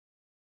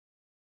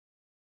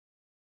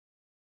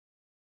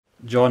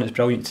John, it's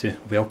brilliant to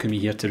welcome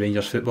you here to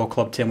Rangers Football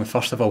Club. Tell me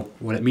first of all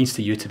what it means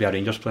to you to be a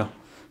Rangers player.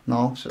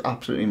 No, it's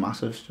absolutely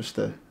massive. Just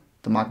the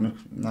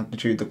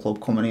magnitude of the club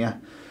coming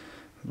here,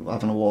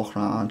 having a walk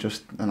around,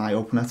 just an eye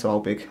opener to how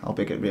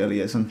big it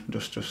really is, and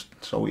just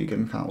so eager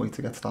and can't wait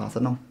to get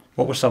started now.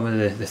 What were some of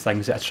the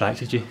things that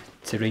attracted you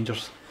to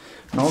Rangers?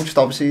 No, just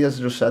obviously, as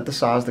I just said, the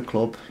size of the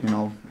club. You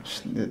know,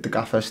 the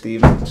gaffer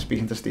Stephen,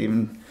 speaking to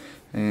Stephen,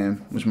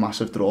 was a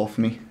massive draw for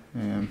me.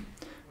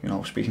 You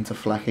know, speaking to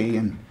Flecky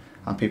and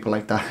people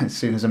like that, as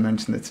soon as I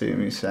mentioned it to him,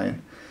 he was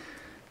saying,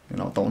 you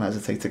know, don't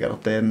hesitate to get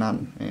up there, and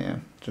that,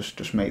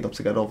 just made up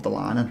to get over the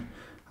line,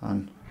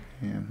 and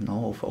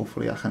no,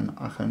 hopefully I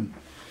can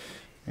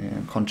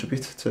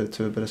contribute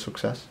to a bit of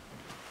success.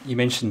 You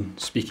mentioned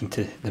speaking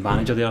to the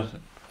manager there.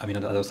 I mean, I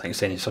don't think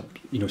it's any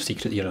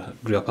secret that you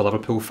grew up a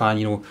Liverpool fan.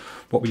 You know,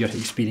 what were your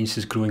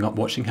experiences growing up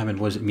watching him, and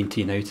what does it mean to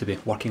you now to be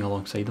working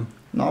alongside him?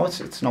 No,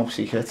 it's no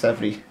secret.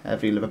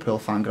 Every Liverpool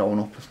fan growing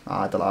up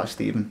idolised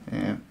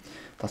Stephen.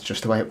 That's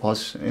just the way it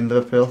was in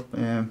Liverpool.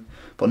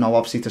 But no,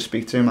 obviously to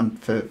speak to him and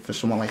for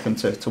someone like him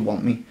to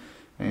want me,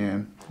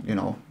 you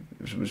know,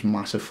 it was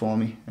massive for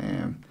me.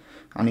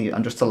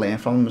 And just to learn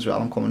from him as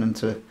well. I'm coming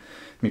into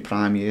my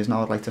prime years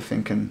now, I'd like to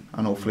think, and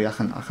hopefully I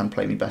can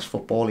play my best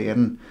football here,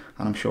 and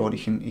I'm sure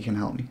he can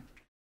help me.